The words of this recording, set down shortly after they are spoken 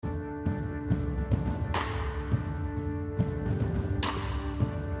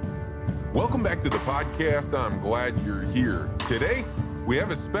Welcome back to the podcast. I'm glad you're here. Today, we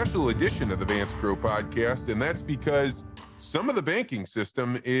have a special edition of the Vance Crowe podcast, and that's because some of the banking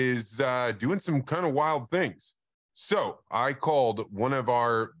system is doing some kind of wild things. So I called one of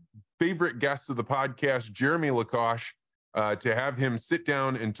our favorite guests of the podcast, Jeremey Lakosh, to have him sit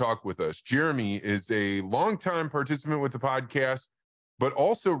down and talk with us. Jeremey is a longtime participant with the podcast, but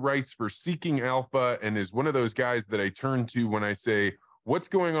also writes for Seeking Alpha and is one of those guys that I turn to when I say, what's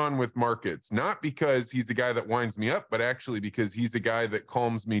going on with markets? Not because he's a guy that winds me up, but actually because he's a guy that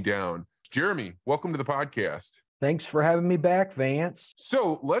calms me down. Jeremey, welcome to the podcast. Thanks for having me back, Vance.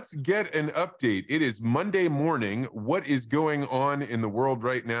 So let's get an update. It is Monday morning. What is going on in the world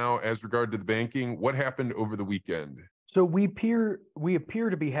right now as regard to the banking? What happened over the weekend? So we appear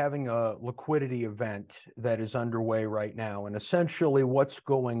to be having a liquidity event that is underway right now. And essentially what's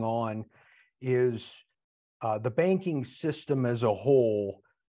going on is the banking system as a whole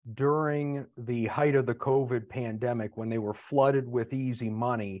during the height of the COVID pandemic, when they were flooded with easy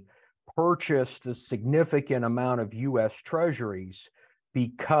money, purchased a significant amount of U.S. treasuries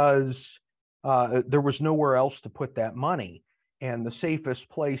because there was nowhere else to put that money. And the safest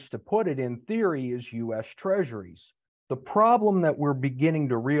place to put it, in theory, is U.S. treasuries. The problem that we're beginning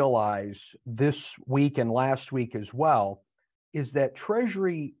to realize this week and last week as well is that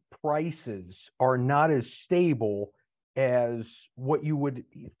treasury prices are not as stable as what you would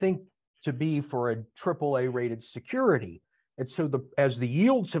think to be for a AAA rated security. And so as the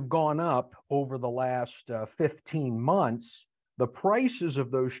yields have gone up over the last 15 months, the prices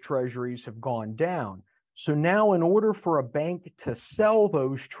of those treasuries have gone down. So now in order for a bank to sell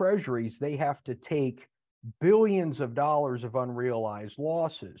those treasuries, they have to take billions of dollars of unrealized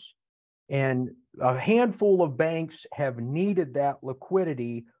losses. And a handful of banks have needed that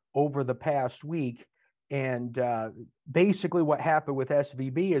liquidity over the past week. And basically what happened with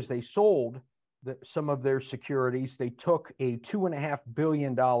SVB is they sold some of their securities. They took a $2.5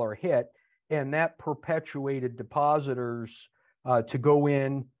 billion hit, and that perpetuated depositors to go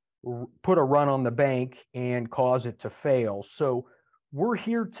in, put a run on the bank, and cause it to fail. So we're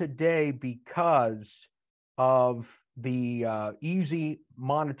here today because of the easy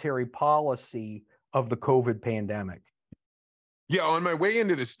monetary policy of the COVID pandemic. Yeah, on my way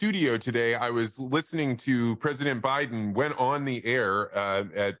into the studio today, I was listening to President Biden went on the air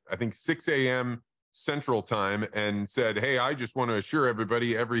at, I think, 6 a.m. Central Time and said, hey, I just want to assure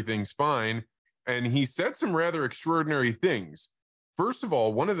everybody everything's fine. And he said some rather extraordinary things. First of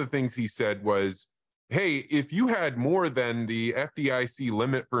all, one of the things he said was, hey, if you had more than the FDIC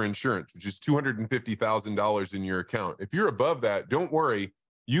limit for insurance, which is $250,000 in your account, if you're above that, don't worry,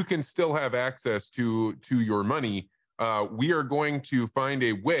 you can still have access to your money. We are going to find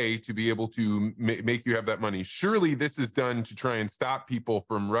a way to be able to make you have that money. Surely this is done to try and stop people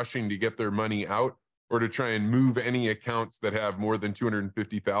from rushing to get their money out or to try and move any accounts that have more than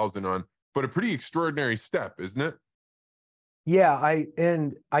 250,000 on, but a pretty extraordinary step, isn't it? Yeah,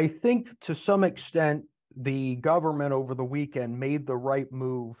 I think to some extent the government over the weekend made the right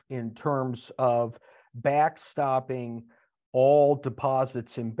move in terms of backstopping all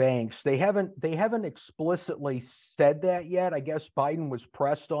deposits in banks. They haven't explicitly said that yet. I guess Biden was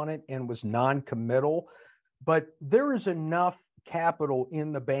pressed on it and was non-committal, but there is enough capital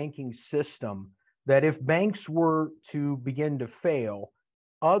in the banking system that if banks were to begin to fail,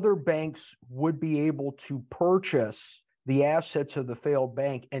 other banks would be able to purchase the assets of the failed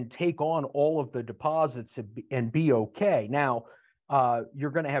bank and take on all of the deposits and be okay. Now, you're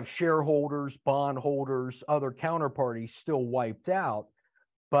going to have shareholders, bondholders, other counterparties still wiped out.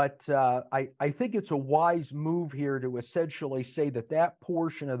 But I think it's a wise move here to essentially say that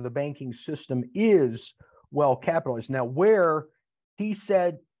portion of the banking system is well capitalized. Now, where he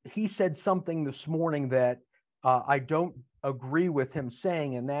said something this morning that I don't agree with him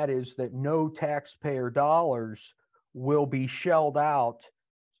saying, and that is that no taxpayer dollars will be shelled out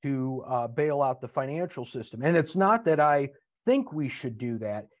to bail out the financial system. And it's not that I think we should do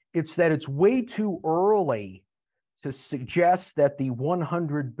that. It's that it's way too early to suggest that the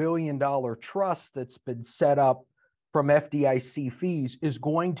 $100 billion trust that's been set up from FDIC fees is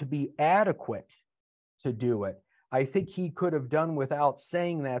going to be adequate to do it. I think he could have done without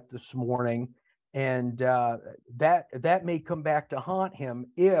saying that this morning, and that may come back to haunt him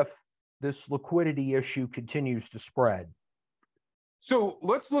if this liquidity issue continues to spread. So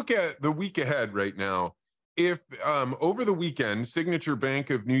let's look at the week ahead right now. If over the weekend, Signature Bank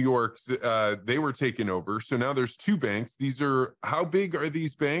of New York, they were taken over. So now there's two banks. How big are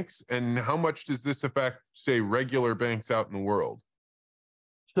these banks, and how much does this affect, say, regular banks out in the world?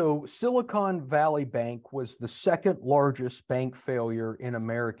 So Silicon Valley Bank was the second largest bank failure in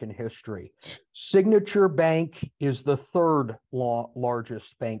American history. Signature Bank is the third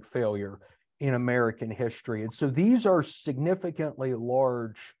largest bank failure in American history. And so these are significantly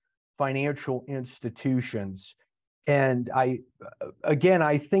large financial institutions. And I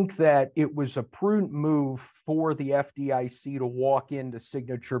think that it was a prudent move for the FDIC to walk into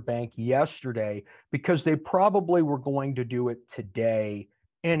Signature Bank yesterday because they probably were going to do it today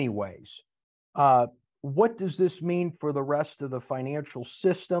anyways. What does this mean for the rest of the financial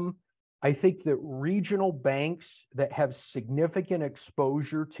system? I think that regional banks that have significant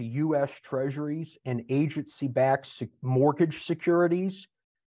exposure to U.S. Treasuries and agency-backed mortgage securities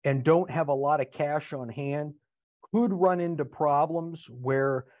and don't have a lot of cash on hand could run into problems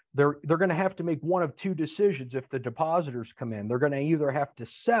where they're going to have to make one of two decisions if the depositors come in. They're going to either have to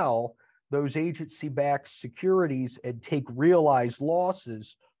sell those agency-backed securities and take realized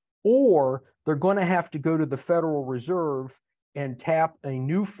losses, or they're going to have to go to the Federal Reserve and tap a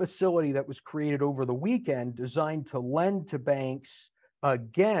new facility that was created over the weekend designed to lend to banks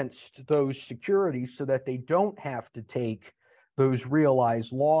against those securities so that they don't have to take those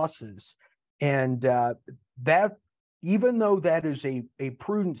realized losses. And that, even though that is a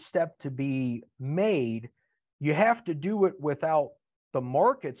prudent step to be made, you have to do it without the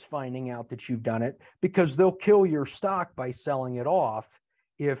markets finding out that you've done it, because they'll kill your stock by selling it off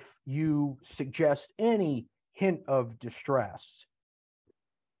if you suggest any hint of distress.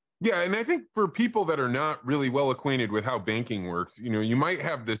 Yeah, and I think for people that are not really well acquainted with how banking works, you might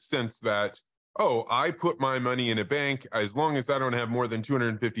have this sense that, oh, I put my money in a bank. As long as I don't have more than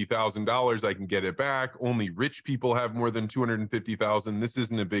 $250,000, I can get it back. Only rich people have more than $250,000. This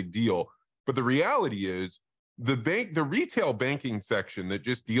isn't a big deal. But the reality is, the retail banking section that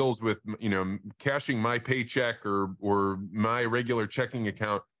just deals with, cashing my paycheck or my regular checking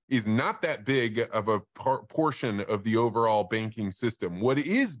account is not that big of a portion of the overall banking system. What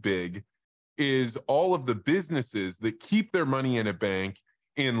is big is all of the businesses that keep their money in a bank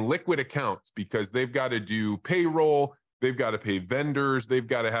in liquid accounts, because they've got to do payroll, they've got to pay vendors, they've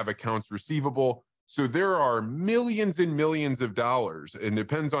got to have accounts receivable. So there are millions and millions of dollars, and it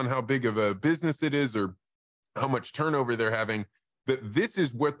depends on how big of a business it is or how much turnover they're having, that this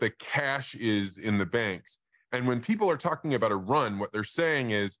is what the cash is in the banks. And when people are talking about a run, what they're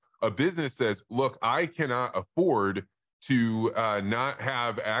saying is a business says, look, I cannot afford to not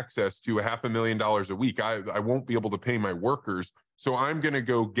have access to $500,000 a week. I won't be able to pay my workers. So I'm going to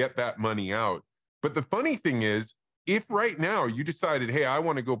go get that money out. But the funny thing is, if right now you decided, hey, I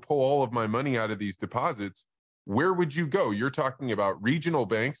want to go pull all of my money out of these deposits, where would you go? You're talking about regional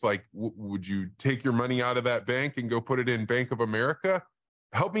banks. Like, would you take your money out of that bank and go put it in Bank of America?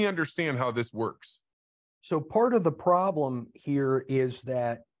 Help me understand how this works. So part of the problem here is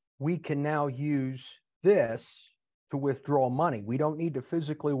that we can now use this to withdraw money. We don't need to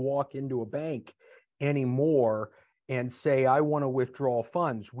physically walk into a bank anymore and say, I want to withdraw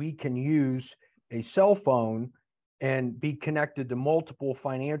funds. We can use a cell phone and be connected to multiple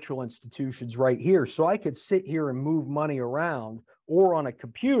financial institutions right here. So I could sit here and move money around or on a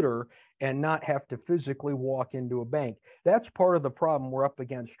computer and not have to physically walk into a bank. That's part of the problem we're up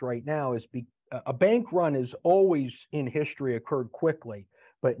against right now. Is a bank run has always in history occurred quickly,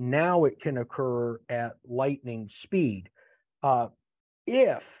 but now it can occur at lightning speed.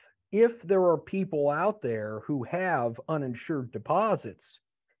 If there are people out there who have uninsured deposits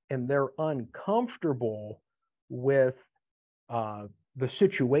and they're uncomfortable with the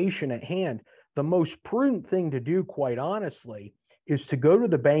situation at hand, the most prudent thing to do, quite honestly, is to go to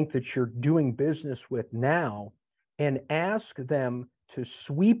the bank that you're doing business with now and ask them to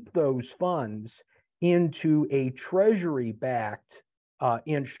sweep those funds into a treasury-backed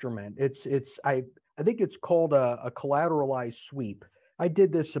instrument. I think it's called a collateralized sweep. I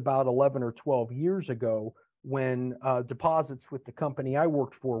did this about 11 or 12 years ago when deposits with the company I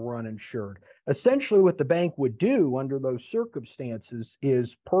worked for were uninsured. Essentially, what the bank would do under those circumstances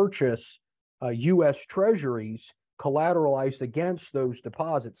is purchase U.S. Treasuries collateralized against those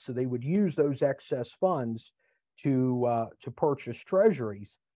deposits. So they would use those excess funds to purchase Treasuries,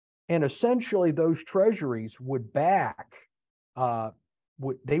 and essentially those Treasuries would back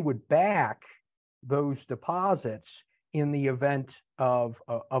those deposits in the event of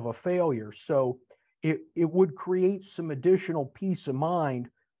a failure. So it would create some additional peace of mind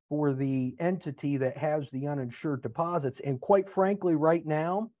for the entity that has the uninsured deposits. And quite frankly, right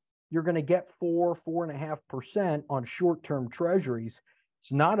now, you're going to get 4.5% on short-term treasuries.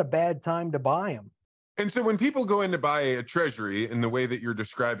 It's not a bad time to buy them. And so when people go in to buy a treasury in the way that you're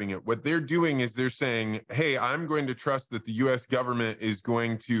describing it, what they're doing is they're saying, hey, I'm going to trust that the US government is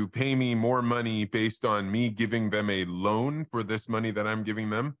going to pay me more money based on me giving them a loan for this money that I'm giving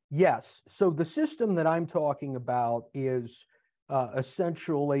them. Yes. So the system that I'm talking about is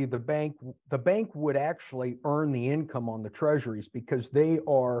essentially the bank would actually earn the income on the treasuries because they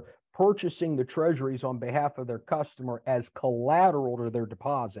are purchasing the treasuries on behalf of their customer as collateral to their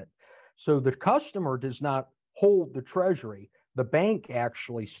deposit. So the customer does not hold the treasury. The bank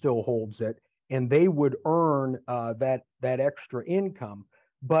actually still holds it, and they would earn that extra income.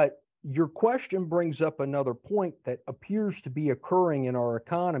 But your question brings up another point that appears to be occurring in our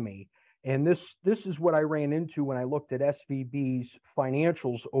economy. And this is what I ran into when I looked at SVB's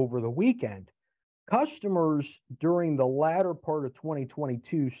financials over the weekend. Customers during the latter part of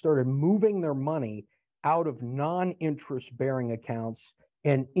 2022 started moving their money out of non-interest bearing accounts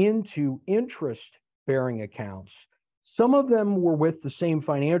and into interest bearing accounts. Some of them were with the same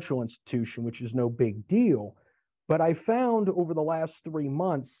financial institution, which is no big deal. But I found over the last 3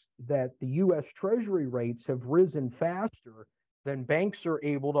 months that the US Treasury rates have risen faster than banks are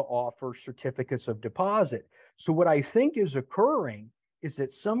able to offer certificates of deposit. So, what I think is occurring is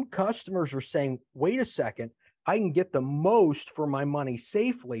that some customers are saying, wait a second, I can get the most for my money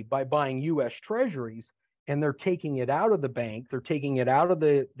safely by buying US Treasuries. And they're taking it out of the bank, they're taking it out of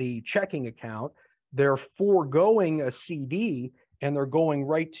the checking account, they're foregoing a CD, and they're going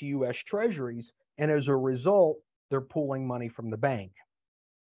right to US Treasuries. And as a result, they're pulling money from the bank.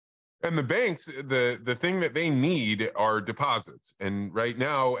 And the banks, the thing that they need are deposits. And right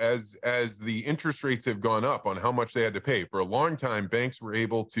now, as the interest rates have gone up on how much they had to pay, for a long time, banks were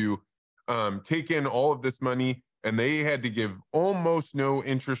able to take in all of this money, and they had to give almost no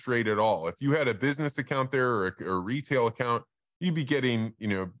interest rate at all. If you had a business account there or a retail account, you'd be getting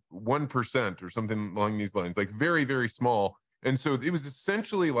 1% or something along these lines, like very, very small. And so it was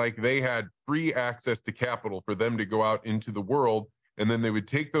essentially like they had free access to capital for them to go out into the world, and then they would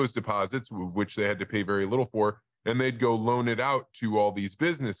take those deposits, which they had to pay very little for, and they'd go loan it out to all these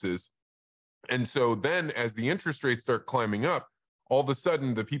businesses. And so then as the interest rates start climbing up, all of a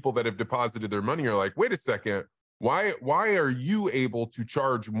sudden the people that have deposited their money are like, wait a second, why are you able to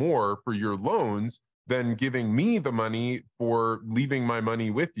charge more for your loans than giving me the money for leaving my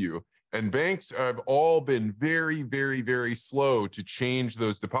money with you? And banks have all been very, very, very slow to change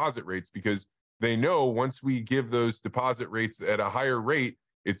those deposit rates because they know once we give those deposit rates at a higher rate,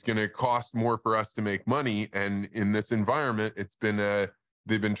 it's going to cost more for us to make money. And in this environment,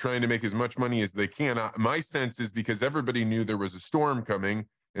 they've been trying to make as much money as they can. My sense is because everybody knew there was a storm coming,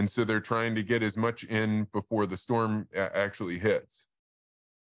 and so they're trying to get as much in before the storm actually hits.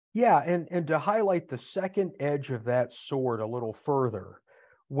 Yeah, and to highlight the second edge of that sword a little further,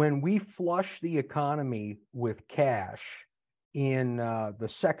 when we flush the economy with cash in the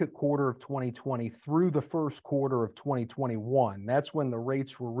second quarter of 2020 through the first quarter of 2021, that's when the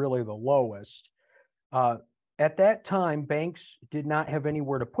rates were really the lowest. At that time, banks did not have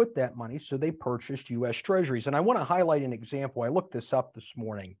anywhere to put that money, so they purchased US Treasuries. And I want to highlight an example. I looked this up this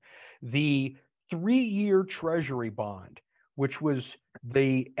morning. The 3-year Treasury bond, which was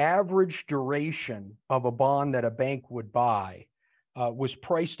the average duration of a bond that a bank would buy, was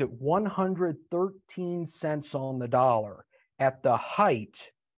priced at 113 cents on the dollar at the height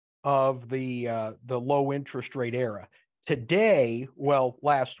of the low interest rate era. Today, well,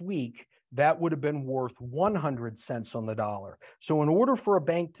 last week, that would have been worth 100 cents on the dollar. So in order for a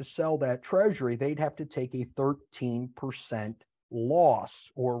bank to sell that treasury, they'd have to take a 13% loss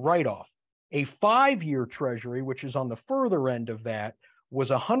or write-off. A 5-year treasury, which is on the further end of that, was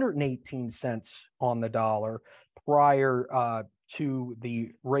 118 cents on the dollar prior to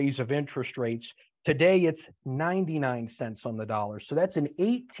the raise of interest rates. Today, it's 99 cents on the dollar. So that's an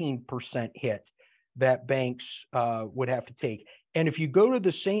 18% hit that banks would have to take. And if you go to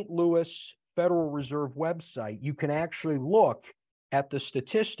the St. Louis Federal Reserve website, you can actually look at the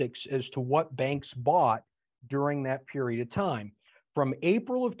statistics as to what banks bought during that period of time. From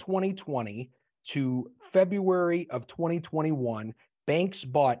April of 2020 to February of 2021, banks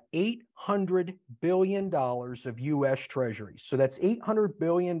bought $800 billion of U.S. Treasuries. So that's $800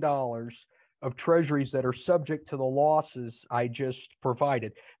 billion of treasuries that are subject to the losses I just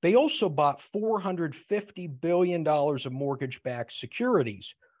provided. They also bought $450 billion of mortgage-backed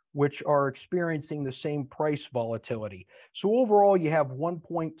securities, which are experiencing the same price volatility. So overall, you have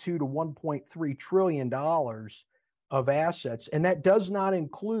 $1.2 to $1.3 trillion of assets, and that does not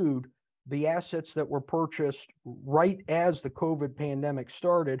include the assets that were purchased right as the COVID pandemic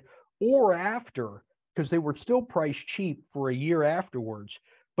started or after, because they were still priced cheap for a year afterwards.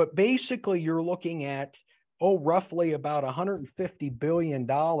 But basically, you're looking at, roughly about $150 billion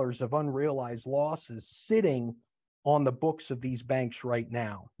of unrealized losses sitting on the books of these banks right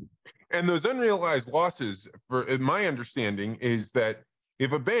now. And those unrealized losses, for my understanding, is that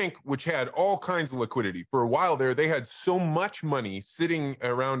if a bank which had all kinds of liquidity for a while there, they had so much money sitting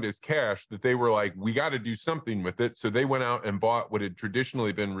around as cash that they were like, we got to do something with it. So they went out and bought what had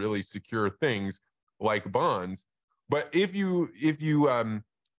traditionally been really secure things like bonds. But if you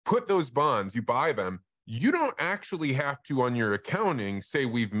put those bonds, you buy them, you don't actually have to, on your accounting, say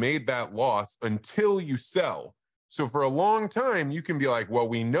we've made that loss until you sell. So for a long time, you can be like, well,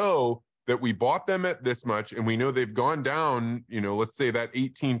 we know that we bought them at this much and we know they've gone down, let's say that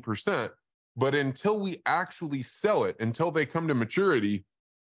 18%. But until we actually sell it, until they come to maturity,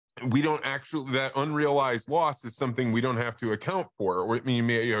 we don't actually, that unrealized loss is something we don't have to account for. Or I mean, you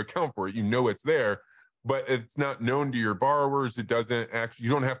may account for it, it's there, but it's not known to your borrowers. It doesn't actually,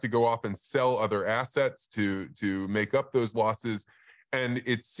 you don't have to go off and sell other assets to make up those losses. And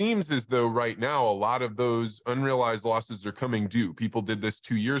it seems as though right now, a lot of those unrealized losses are coming due. People did this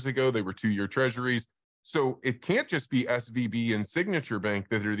 2 years ago. They were 2-year treasuries. So it can't just be SVB and Signature Bank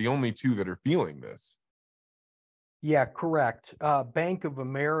that are the only two that are feeling this. Yeah, correct. Bank of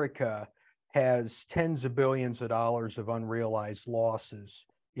America has tens of billions of dollars of unrealized losses.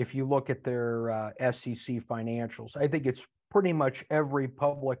 If you look at their SEC financials, I think it's pretty much every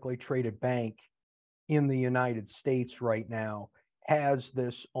publicly traded bank in the United States right now has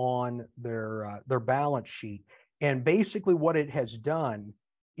this on their balance sheet. And basically what it has done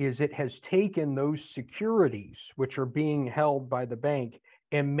is it has taken those securities which are being held by the bank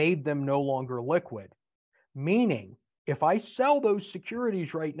and made them no longer liquid. Meaning, if I sell those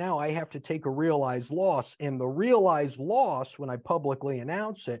securities right now, I have to take a realized loss. And the realized loss, when I publicly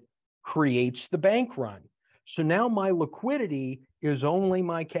announce it, creates the bank run. So now my liquidity is only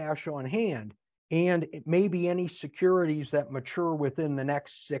my cash on hand. And it may be any securities that mature within the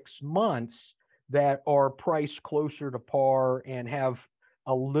next 6 months that are priced closer to par and have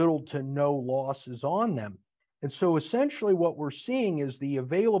a little to no losses on them. And so essentially what we're seeing is the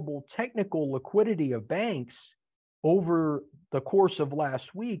available technical liquidity of banks over the course of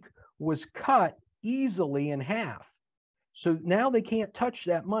last week was cut easily in half. So now they can't touch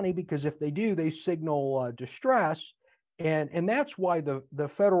that money, because if they do, they signal distress. And that's why the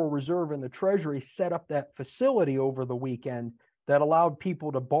Federal Reserve and the Treasury set up that facility over the weekend that allowed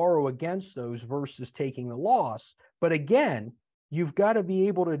people to borrow against those versus taking the loss. But again, you've got to be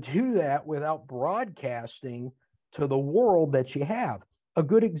able to do that without broadcasting to the world that you have. A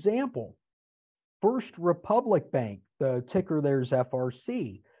good example, First Republic Bank, the ticker there's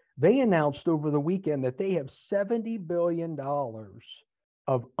FRC, they announced over the weekend that they have $70 billion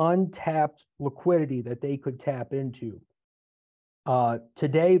of untapped liquidity that they could tap into.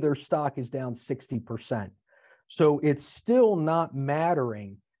 Today, their stock is down 60%. So it's still not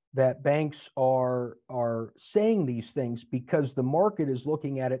mattering that banks are saying these things, because the market is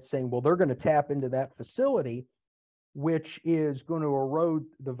looking at it saying, well, they're going to tap into that facility, which is going to erode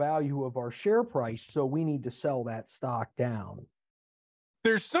the value of our share price. So we need to sell that stock down.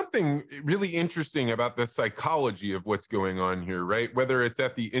 There's something really interesting about the psychology of what's going on here, right? Whether it's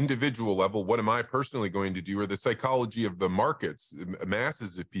at the individual level, what am I personally going to do, or the psychology of the markets,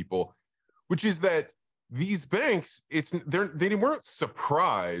 masses of people, which is that these banks, they weren't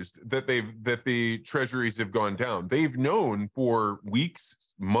surprised that the treasuries have gone down. They've known for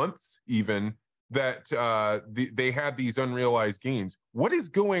weeks, months, even, that they had these unrealized gains. What is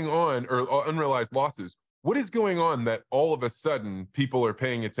going on, or unrealized losses? What is going on that all of a sudden people are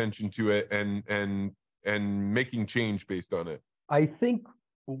paying attention to it and making change based on it? I think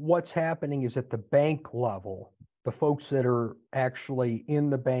what's happening is at the bank level, the folks that are actually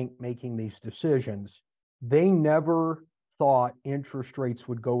in the bank making these decisions, they never thought interest rates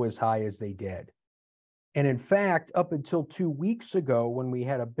would go as high as they did. And in fact, up until 2 weeks ago, when we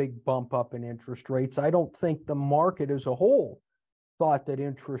had a big bump up in interest rates, I don't think the market as a whole thought that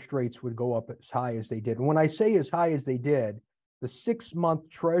interest rates would go up as high as they did. And when I say as high as they did, the 6-month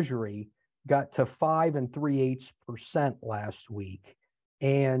Treasury got to 5 3/8% last week.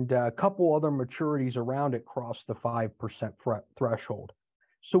 And a couple other maturities around it crossed the 5% threshold.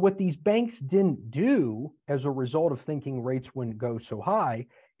 So what these banks didn't do as a result of thinking rates wouldn't go so high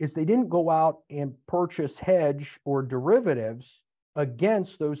is they didn't go out and purchase hedge or derivatives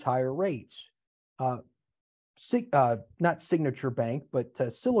against those higher rates. Not Signature Bank, but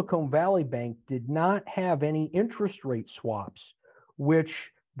Silicon Valley Bank did not have any interest rate swaps, which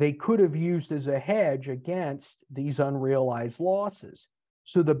they could have used as a hedge against these unrealized losses.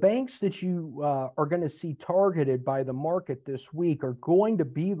 So the banks that you are going to see targeted by the market this week are going to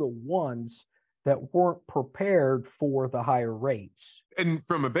be the ones that weren't prepared for the higher rates. And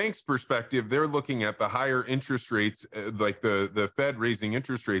from a bank's perspective, they're looking at the higher interest rates, like the Fed raising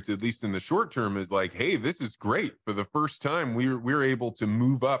interest rates, at least in the short term, is like, hey, this is great. For the first time, we're able to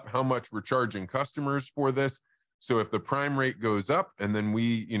move up how much we're charging customers for this. So if the prime rate goes up, and then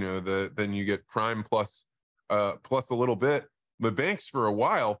then you get prime plus a little bit. The banks for a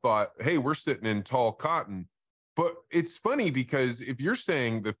while thought, hey, we're sitting in tall cotton. But it's funny because if you're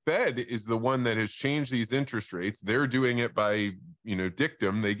saying the Fed is the one that has changed these interest rates, they're doing it by,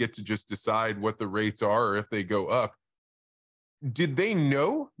 dictum. They get to just decide what the rates are or if they go up. Did they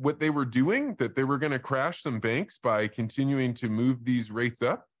know what they were doing, that they were going to crash some banks by continuing to move these rates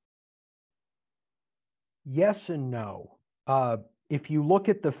up? Yes and no. If you look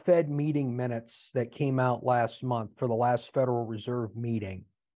at the Fed meeting minutes that came out last month for the last Federal Reserve meeting,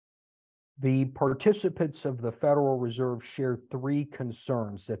 the participants of the Federal Reserve shared three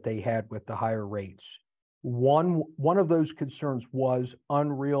concerns that they had with the higher rates. One of those concerns was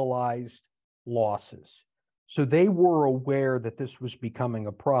unrealized losses. So they were aware that this was becoming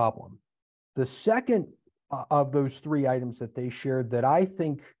a problem. The second of those three items that they shared that I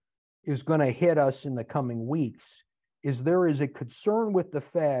think is going to hit us in the coming weeks is there is a concern with the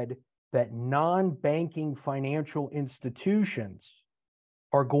Fed that non-banking financial institutions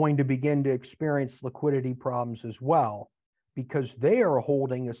are going to begin to experience liquidity problems as well, because they are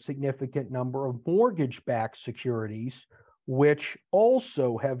holding a significant number of mortgage-backed securities, which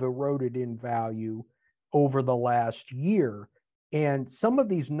also have eroded in value over the last year. And some of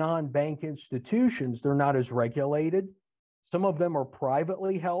these non-bank institutions, they're not as regulated. Some of them are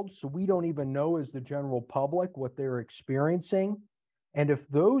privately held, so we don't even know as the general public what they're experiencing. And if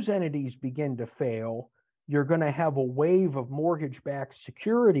those entities begin to fail, you're going to have a wave of mortgage-backed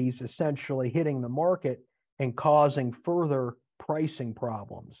securities essentially hitting the market and causing further pricing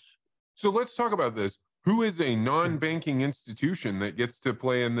problems. So let's talk about this. Who is a non-banking institution that gets to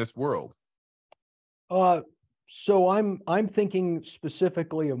play in this world? So I'm thinking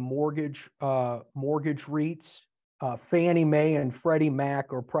specifically of mortgage REITs. Fannie Mae and Freddie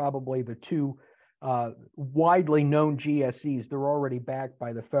Mac are probably the two widely known GSEs. They're already backed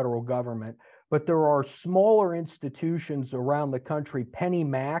by the federal government, but there are smaller institutions around the country. Penny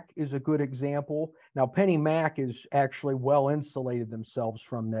Mac is a good example. Now, Penny Mac is actually well insulated themselves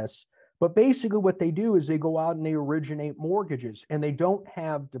from this, but basically what they do is they go out and they originate mortgages, and they don't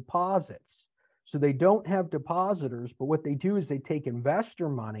have deposits. So they don't have depositors, but what they do is they take investor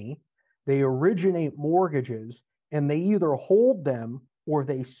money, they originate mortgages, and they either hold them or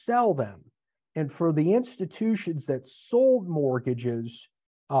they sell them. And for the institutions that sold mortgages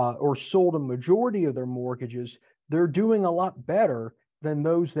or sold a majority of their mortgages, they're doing a lot better than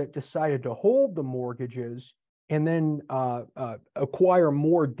those that decided to hold the mortgages and then acquire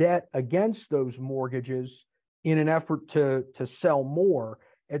more debt against those mortgages in an effort to sell more.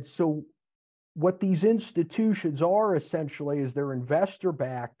 And so what these institutions are essentially is they're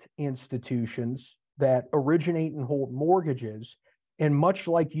investor-backed institutions that originate and hold mortgages. And much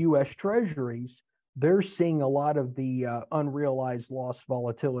like U.S. Treasuries, they're seeing a lot of the unrealized loss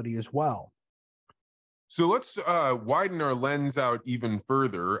volatility as well. So let's widen our lens out even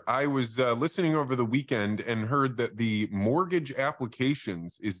further. I was listening over the weekend and heard that the mortgage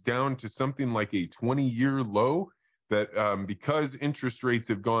applications is down to something like a 20-year low, that because interest rates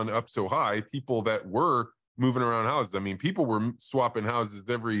have gone up so high, people that were moving around houses, I mean, people were swapping houses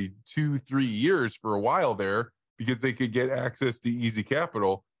every 2-3 years for a while there because they could get access to easy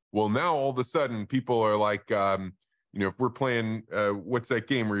capital. Well, now all of a sudden people are like, if we're playing, what's that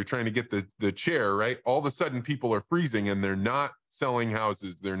game where you're trying to get the chair, right? All of a sudden people are freezing and they're not selling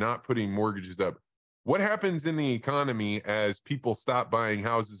houses. They're not putting mortgages up. What happens in the economy as people stop buying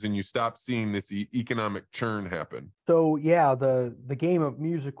houses and you stop seeing this economic churn happen? So yeah, the game of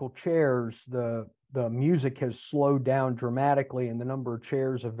musical chairs, the music has slowed down dramatically and the number of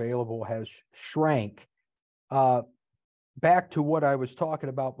chairs available has shrank. Back to what I was talking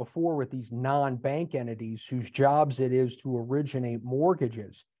about before with these non-bank entities whose jobs it is to originate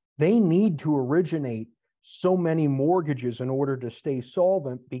mortgages. They need to originate so many mortgages in order to stay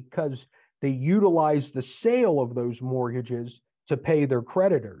solvent because they utilize the sale of those mortgages to pay their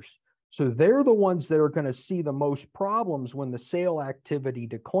creditors. So they're the ones that are going to see the most problems when the sale activity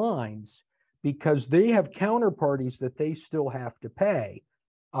declines because they have counterparties that they still have to pay.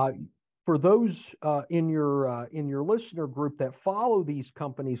 For those in your listener group that follow these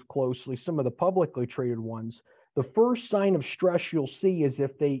companies closely, some of the publicly traded ones, The first sign of stress you'll see is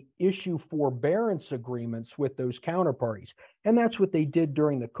if they issue forbearance agreements with those counterparties. And that's what they did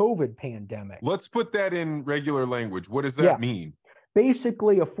during the COVID pandemic. Let's put that in regular language. What does Yeah. that mean?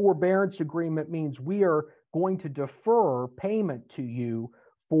 Basically, a forbearance agreement means we are going to defer payment to you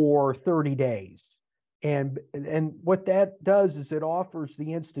for 30 days. And what that does is it offers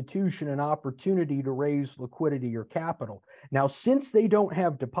the institution an opportunity to raise liquidity or capital. Now, since they don't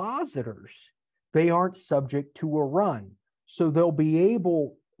have depositors, they aren't subject to a run. So they'll be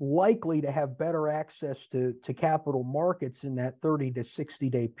able likely to have better access to capital markets in that 30 to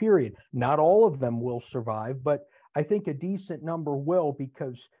 60-day period. Not all of them will survive, but I think a decent number will,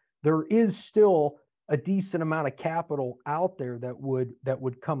 because there is still a decent amount of capital out there that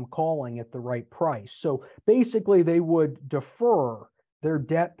would come calling at the right price. So basically, they would defer their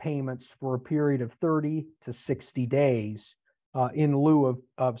debt payments for a period of 30 to 60 days in lieu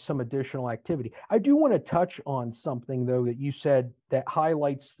of some additional activity. I do want to touch on something, though, that you said that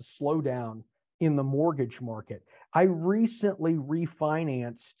highlights the slowdown in the mortgage market. I recently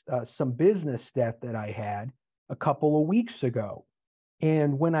refinanced some business debt that I had a couple of weeks ago.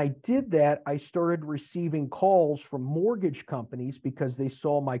 And when I did that, I started receiving calls from mortgage companies because they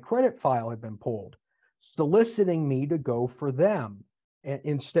saw my credit file had been pulled, soliciting me to go for them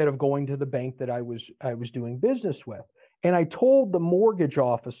instead of going to the bank that I was doing business with. And I told the mortgage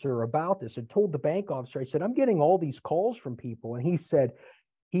officer about this. I told the bank officer, I said, I'm getting all these calls from people. And he said,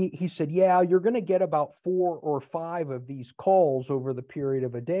 yeah, you're going to get about 4 or 5 of these calls over the period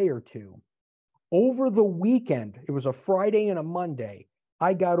of a day or two. Over the weekend, it was a Friday and a Monday,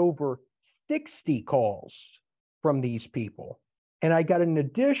 I got over 60 calls from these people. And I got an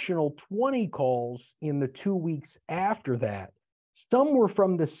additional 20 calls in the 2 weeks after that. Some were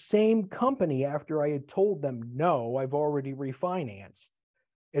from the same company after I had told them, no, I've already refinanced.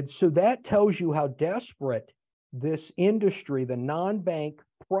 And so that tells you how desperate this industry, the non-bank,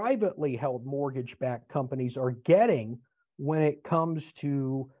 privately held mortgage-backed companies, are getting when it comes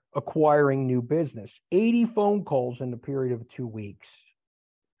to acquiring new business. 80 phone calls in the period of 2 weeks.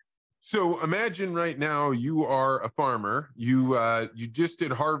 So imagine right now you are a farmer. You just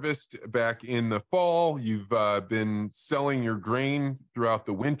did harvest back in the fall. You've been selling your grain throughout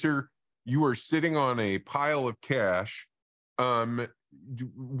the winter. You are sitting on a pile of cash.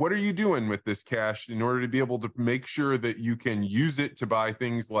 What are you doing with this cash in order to be able to make sure that you can use it to buy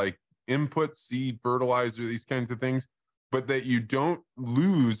things like input, seed, fertilizer, these kinds of things, but that you don't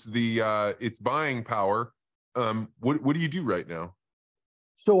lose its buying power? What do you do right now?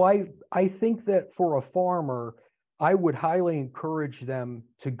 So I think that for a farmer, I would highly encourage them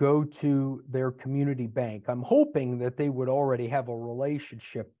to go to their community bank. I'm hoping that they would already have a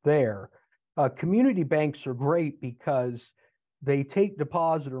relationship there. Community banks are great because they take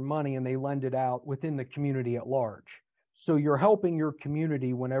depositor money and they lend it out within the community at large. So you're helping your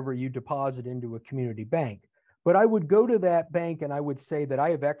community whenever you deposit into a community bank. But I would go to that bank and I would say that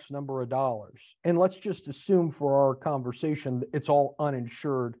I have X number of dollars. And let's just assume for our conversation, it's all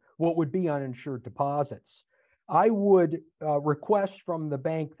uninsured, what would be uninsured deposits. I would request from the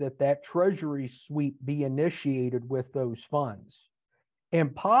bank that treasury sweep be initiated with those funds.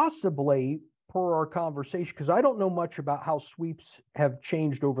 And possibly, per our conversation, because I don't know much about how sweeps have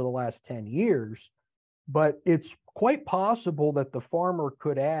changed over the last 10 years, but it's quite possible that the farmer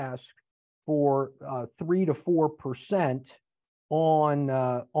could ask for 3 to 4%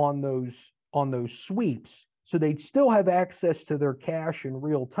 on those sweeps. So they'd still have access to their cash in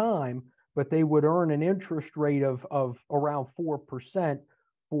real time, but they would earn an interest rate of around 4%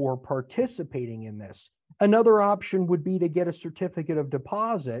 for participating in this. Another option would be to get a certificate of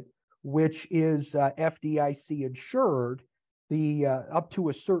deposit, which is FDIC insured, up to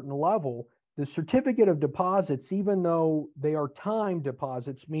a certain level. The certificate of deposits, even though they are time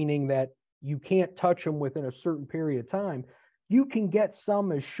deposits, meaning that you can't touch them within a certain period of time, you can get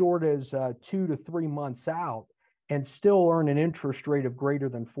some as short as 2 to 3 months out and still earn an interest rate of greater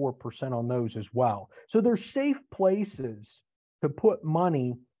than 4% on those as well. So there's safe places to put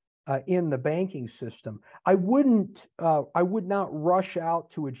money in the banking system. I would not rush out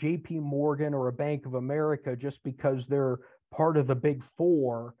to a JP Morgan or a Bank of America just because they're part of the big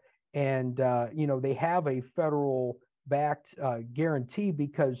four and they have a federal backed guarantee,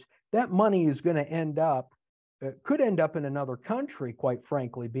 because that money is going to could end up in another country, quite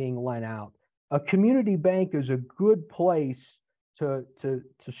frankly, being lent out. A community bank is a good place to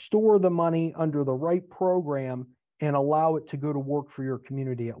store the money under the right program and allow it to go to work for your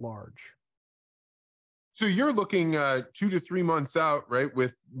community at large. So you're looking 2 to 3 months out, right?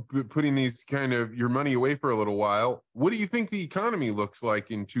 With putting these kind of your money away for a little while. What do you think the economy looks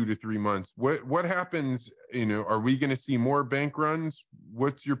like in 2 to 3 months? What happens? Are we going to see more bank runs?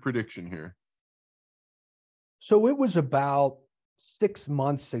 What's your prediction here? So it was about 6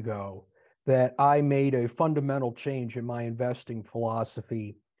 months ago that I made a fundamental change in my investing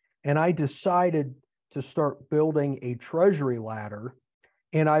philosophy. And I decided to start building a treasury ladder.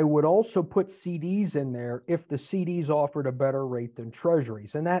 And I would also put CDs in there if the CDs offered a better rate than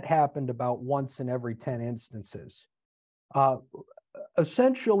treasuries. And that happened about once in every 10 instances. Uh,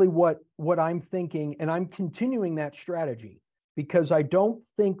 Essentially, what I'm thinking, and I'm continuing that strategy because I don't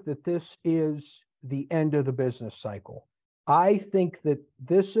think that this is the end of the business cycle. I think that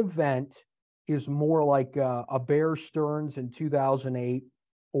this event is more like a Bear Stearns in 2008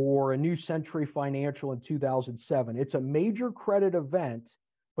 or a New Century Financial in 2007. It's a major credit event,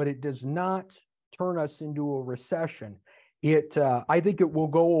 but it does not turn us into a recession. I think it will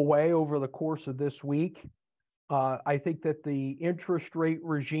go away over the course of this week. I think that the interest rate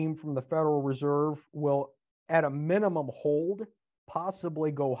regime from the Federal Reserve will, at a minimum, hold,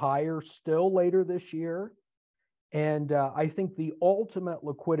 possibly go higher still later this year. And I think the ultimate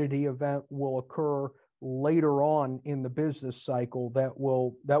liquidity event will occur later on in the business cycle that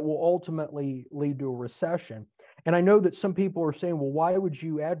will ultimately lead to a recession. And I know that some people are saying, well, why would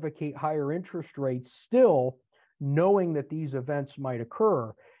you advocate higher interest rates still, knowing that these events might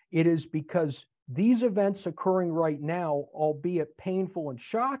occur? It is because these events occurring right now, albeit painful and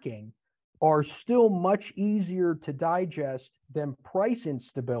shocking, are still much easier to digest than price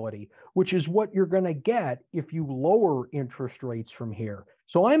instability, which is what you're going to get if you lower interest rates from here.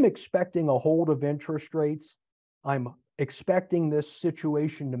 So I'm expecting a hold of interest rates. I'm expecting this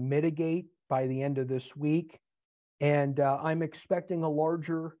situation to mitigate by the end of this week. And I'm expecting a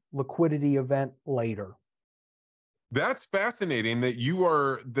larger liquidity event later. That's fascinating that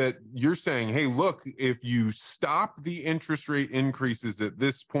you're saying, hey, look, if you stop the interest rate increases at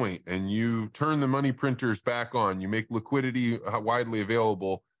this point and you turn the money printers back on, you make liquidity widely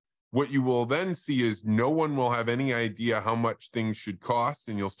available, what you will then see is no one will have any idea how much things should cost,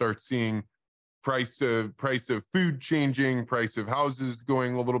 and you'll start seeing price of food changing, price of houses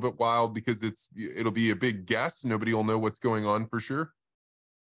going a little bit wild because it'll be a big guess. Nobody will know what's going on for sure.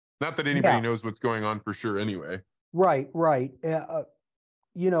 Not that anybody knows what's going on for sure anyway. Right. And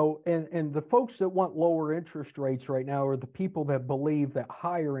the folks that want lower interest rates right now are the people that believe that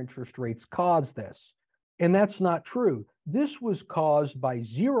higher interest rates cause this. And that's not true. This was caused by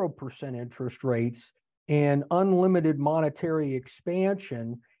 0% interest rates and unlimited monetary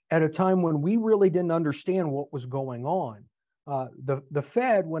expansion at a time when we really didn't understand what was going on. The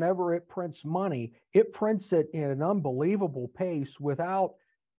Fed, whenever it prints money, it prints it in an unbelievable pace without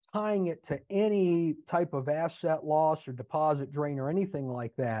tying it to any type of asset loss or deposit drain or anything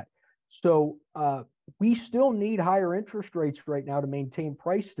like that. So we still need higher interest rates right now to maintain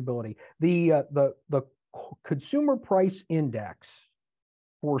price stability. The consumer price index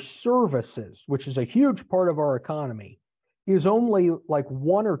for services, which is a huge part of our economy, is only like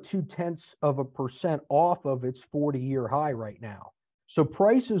 1 or 0.2% off of its 40-year high right now. So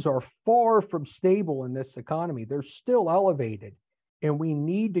prices are far from stable in this economy. They're still elevated. And we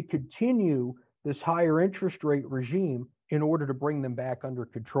need to continue this higher interest rate regime in order to bring them back under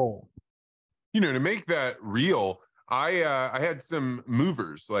control. To make that real, I had some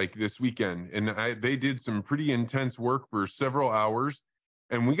movers like this weekend, and they did some pretty intense work for several hours,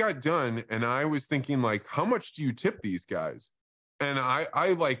 and we got done, and I was thinking, like, how much do you tip these guys? And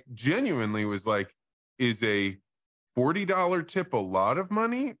I like genuinely was like, is a $40 tip a lot of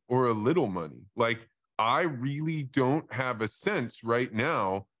money or a little money? Like, I really don't have a sense right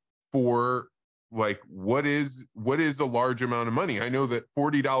now for like what is a large amount of money. I know that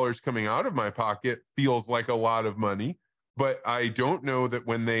 $40 coming out of my pocket feels like a lot of money, but I don't know that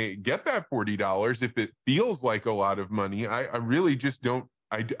when they get that $40, if it feels like a lot of money. I really just don't.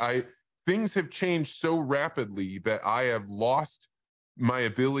 I things have changed so rapidly that I have lost my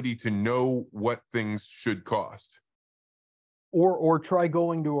ability to know what things should cost. Or try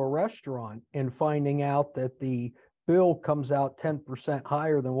going to a restaurant and finding out that the bill comes out 10%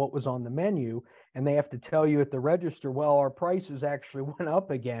 higher than what was on the menu, and they have to tell you at the register, well, our prices actually went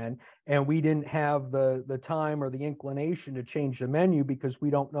up again, and we didn't have the time or the inclination to change the menu because we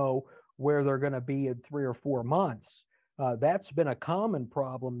don't know where they're going to be in 3 or 4 months. That's been a common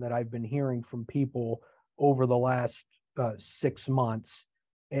problem that I've been hearing from people over the last 6 months.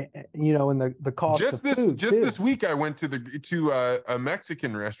 And the cost of food. Just this week, I went to a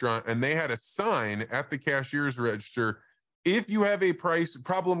Mexican restaurant, and they had a sign at the cashier's register: if you have a price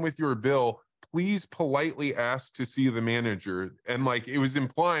problem with your bill, please politely ask to see the manager? And like, it was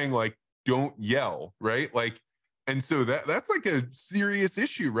implying like, don't yell, right? Like, and so that's like a serious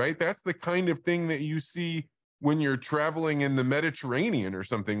issue, right? That's the kind of thing that you see when you're traveling in the Mediterranean or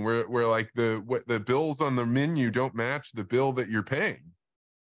something, where like the bills on the menu don't match the bill that you're paying.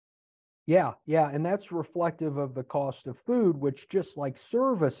 Yeah, yeah, and that's reflective of the cost of food, which just like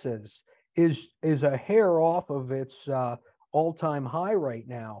services is a hair off of its all-time high right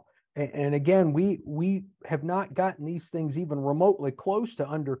now. And again, we have not gotten these things even remotely close to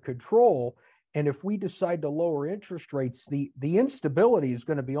under control. And if we decide to lower interest rates, the instability is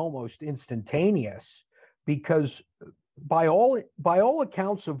going to be almost instantaneous because by all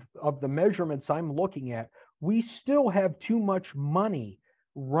accounts of the measurements I'm looking at, we still have too much money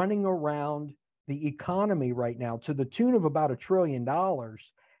running around the economy right now to the tune of about $1 trillion.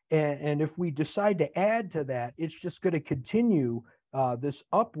 And if we decide to add to that, it's just going to continue this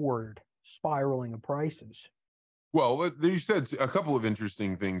upward spiraling of prices. Well, you said a couple of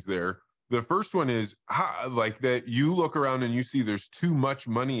interesting things there. The first one is how, like that you look around and you see there's too much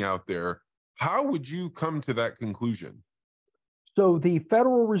money out there. How would you come to that conclusion? So the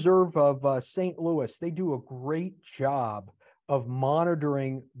Federal Reserve of St. Louis, they do a great job of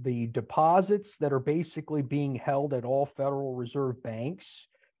monitoring the deposits that are basically being held at all Federal Reserve banks.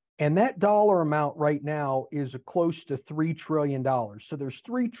 And that dollar amount right now is close to $3 trillion. So there's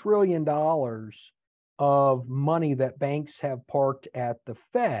 $3 trillion of money that banks have parked at the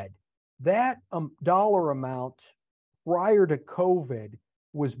Fed. That dollar amount prior to COVID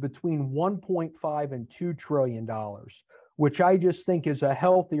was between 1.5 and $2 trillion, which I just think is a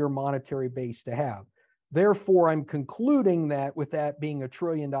healthier monetary base to have. Therefore, I'm concluding that with that being $1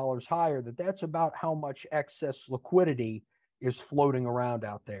 trillion higher, that's about how much excess liquidity is floating around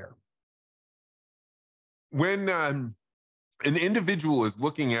out there. When an individual is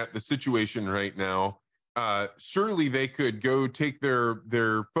looking at the situation right now, surely they could go take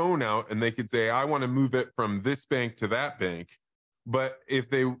their phone out and they could say, I want to move it from this bank to that bank. But if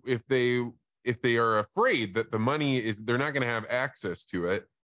they are afraid that the money is, they're not going to have access to it,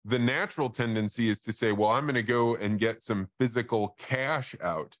 the natural tendency is to say, well, I'm going to go and get some physical cash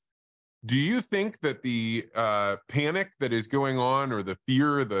out. Do you think that the panic that is going on, or the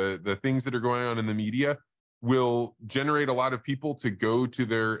fear, the things that are going on in the media, will generate a lot of people to go to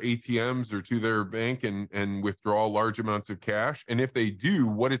their ATMs or to their bank and withdraw large amounts of cash? And if they do,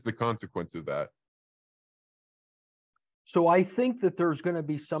 what is the consequence of that? So I think that there's going to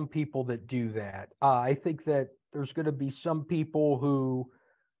be some people that do that. I think that there's going to be some people who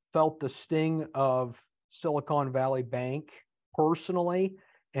felt the sting of Silicon Valley Bank personally,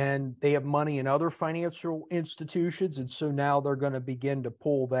 and they have money in other financial institutions, and so now they're going to begin to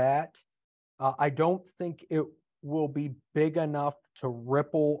pull that. I don't think it will be big enough to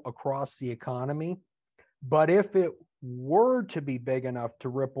ripple across the economy, but if it were to be big enough to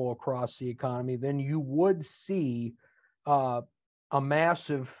ripple across the economy, then you would see a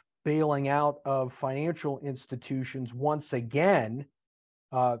massive bailing out of financial institutions once again,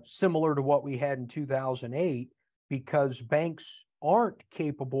 similar to what we had in 2008, because banks aren't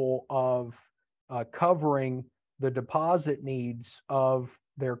capable of covering the deposit needs of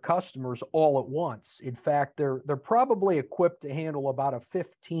their customers all at once. In fact, they're probably equipped to handle about a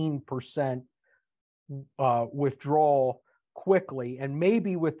 15% withdrawal quickly, and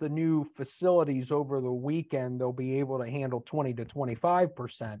maybe with the new facilities over the weekend, they'll be able to handle 20 to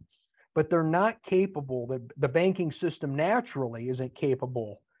 25%. But they're not capable. The banking system naturally isn't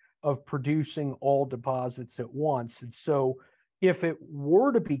capable of producing all deposits at once. And so if it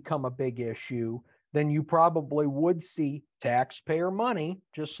were to become a big issue, then you probably would see taxpayer money,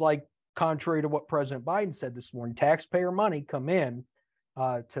 just like contrary to what President Biden said this morning, taxpayer money come in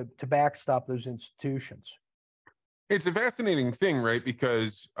to backstop those institutions. It's a fascinating thing, right?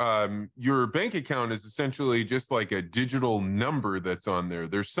 Because your bank account is essentially just like a digital number that's on there.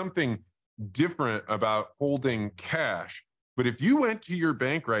 There's something different about holding cash. But if you went to your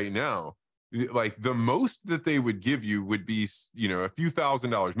bank right now, like the most that they would give you would be, a few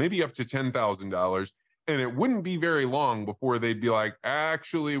 $1,000s, maybe up to $10,000. And it wouldn't be very long before they'd be like,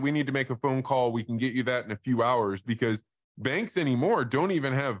 actually, we need to make a phone call. We can get you that in a few hours, because banks anymore don't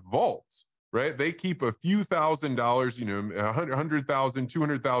even have vaults, right? They keep a few $1,000s, $100,000,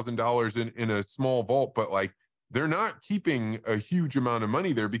 $200,000 in a small vault, but like they're not keeping a huge amount of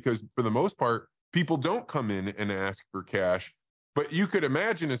money there, because for the most part, people don't come in and ask for cash. But you could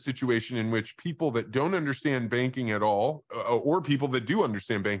imagine a situation in which people that don't understand banking at all, or people that do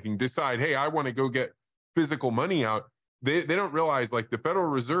understand banking, decide, hey, I want to go get physical money out. They don't realize, like, the Federal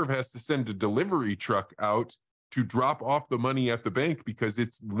Reserve has to send a delivery truck out to drop off the money at the bank because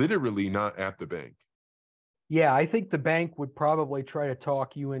it's literally not at the bank. Yeah, I think the bank would probably try to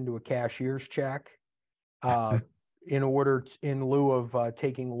talk you into a cashier's check in lieu of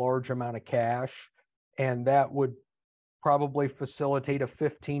taking large amount of cash. And that would probably facilitate a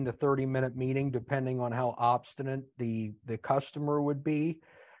 15 to 30-minute meeting, depending on how obstinate the customer would be.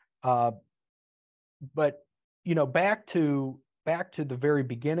 But, back to the very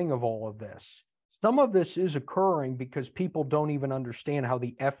beginning of all of this, some of this is occurring because people don't even understand how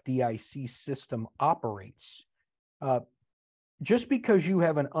the FDIC system operates. Just because you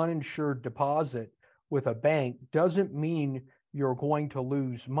have an uninsured deposit with a bank doesn't mean you're going to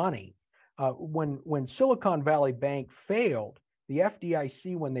lose money. When Silicon Valley Bank failed, the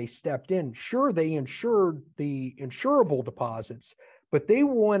FDIC, when they stepped in, sure, they insured the insurable deposits, but they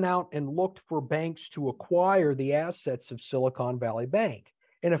went out and looked for banks to acquire the assets of Silicon Valley Bank.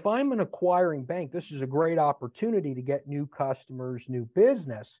 And if I'm an acquiring bank, this is a great opportunity to get new customers, new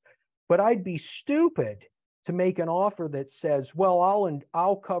business, but I'd be stupid to make an offer that says, well,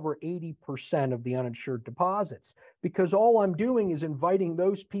 I'll cover 80% of the uninsured deposits, because all I'm doing is inviting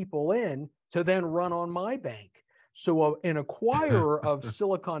those people in to then run on my bank. So an acquirer of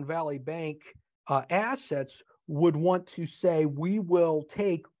Silicon Valley Bank assets would want to say, we will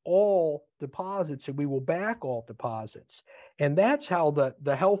take all deposits and we will back all deposits. And that's how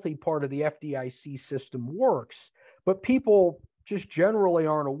the healthy part of the FDIC system works. But people just generally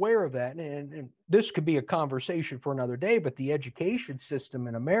aren't aware of that. And this could be a conversation for another day, but the education system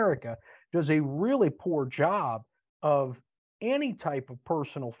in America does a really poor job of any type of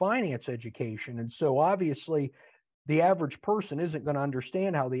personal finance education. And so obviously the average person isn't going to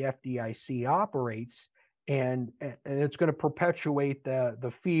understand how the FDIC operates, and it's going to perpetuate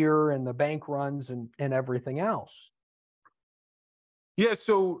the fear and the bank runs and everything else. Yeah.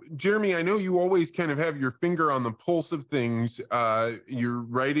 So, Jeremy, I know you always kind of have your finger on the pulse of things. You're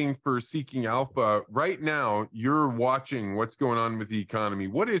writing for Seeking Alpha. Right now, you're watching what's going on with the economy.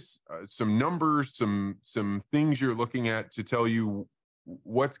 What is some numbers, some things you're looking at to tell you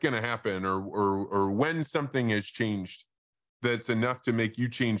what's going to happen, or when something has changed that's enough to make you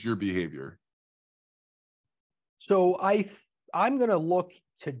change your behavior? So I'm going to look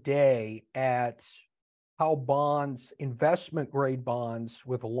today at how bonds, investment grade bonds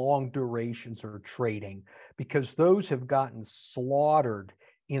with long durations, are trading, because those have gotten slaughtered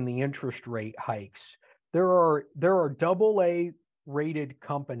in the interest rate hikes. There are AA rated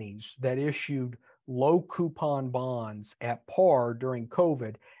companies that issued low coupon bonds at par during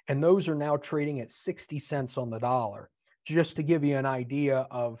COVID, and those are now trading at 60 cents on the dollar, just to give you an idea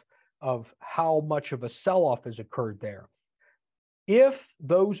of how much of a sell-off has occurred there. If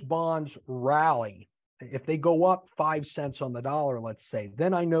those bonds rally, if they go up 5 cents on the dollar, let's say,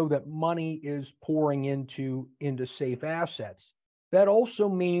 then I know that money is pouring into safe assets. That also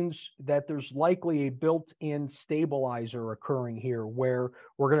means that there's likely a built-in stabilizer occurring here, where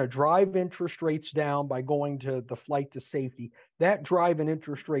we're going to drive interest rates down by going to the flight to safety. That drive in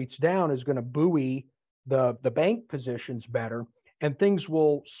interest rates down is going to buoy the bank positions better, and things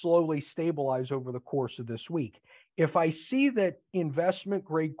will slowly stabilize over the course of this week. If I see that investment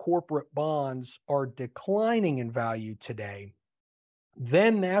grade corporate bonds are declining in value today,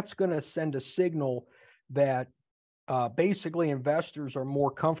 then that's going to send a signal that basically investors are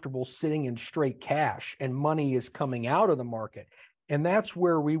more comfortable sitting in straight cash and money is coming out of the market. And that's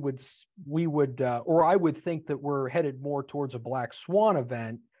where I would think that we're headed more towards a black swan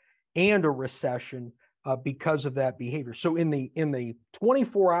event and a recession because of that behavior. So in the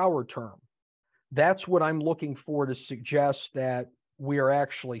 24-hour term, that's what I'm looking for to suggest that we are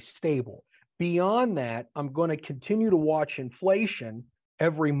actually stable. Beyond that, I'm going to continue to watch inflation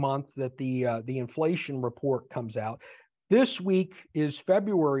every month that the inflation report comes out. This week is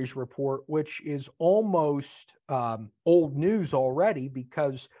February's report, which is almost old news already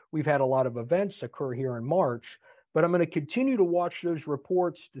because we've had a lot of events occur here in March. But I'm going to continue to watch those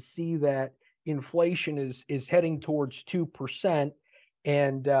reports to see that inflation is heading towards 2%.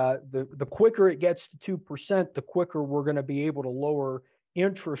 And the quicker it gets to 2%, the quicker we're going to be able to lower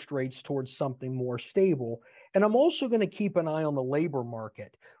interest rates towards something more stable. And I'm also going to keep an eye on the labor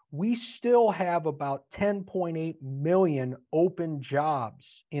market. We still have about 10.8 million open jobs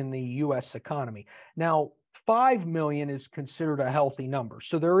in the U.S. economy. Now, 5 million is considered a healthy number.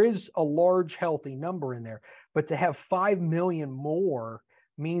 So there is a large healthy number in there. But to have 5 million more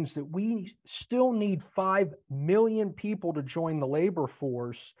means that we still need 5 million people to join the labor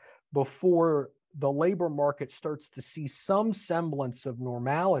force before the labor market starts to see some semblance of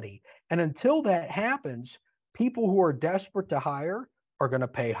normality. And until that happens, people who are desperate to hire are going to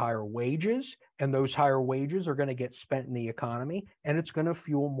pay higher wages, and those higher wages are going to get spent in the economy, and it's going to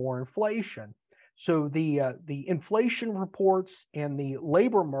fuel more inflation. So the inflation reports and the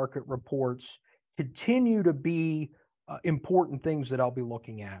labor market reports continue to be important things that I'll be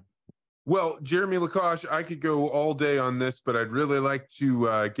looking at. Well, Jeremey Lakosh, I could go all day on this, but I'd really like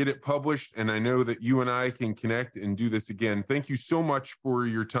to get it published. And I know that you and I can connect and do this again. Thank you so much for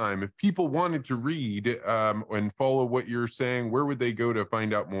your time. If people wanted to read and follow what you're saying, where would they go to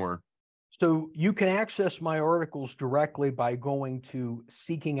find out more? So you can access my articles directly by going to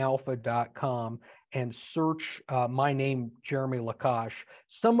seekingalpha.com and search my name, Jeremey Lakosh.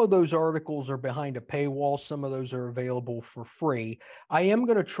 Some of those articles are behind a paywall. Some of those are available for free. I am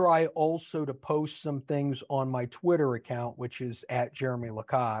going to try also to post some things on my Twitter account, which is at Jeremey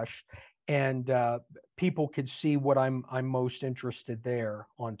Lakosh, and people could see what I'm most interested there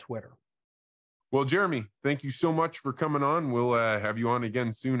on Twitter. Well, Jeremey, thank you so much for coming on. We'll have you on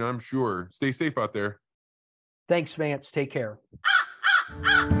again soon, I'm sure. Stay safe out there. Thanks, Vance. Take care.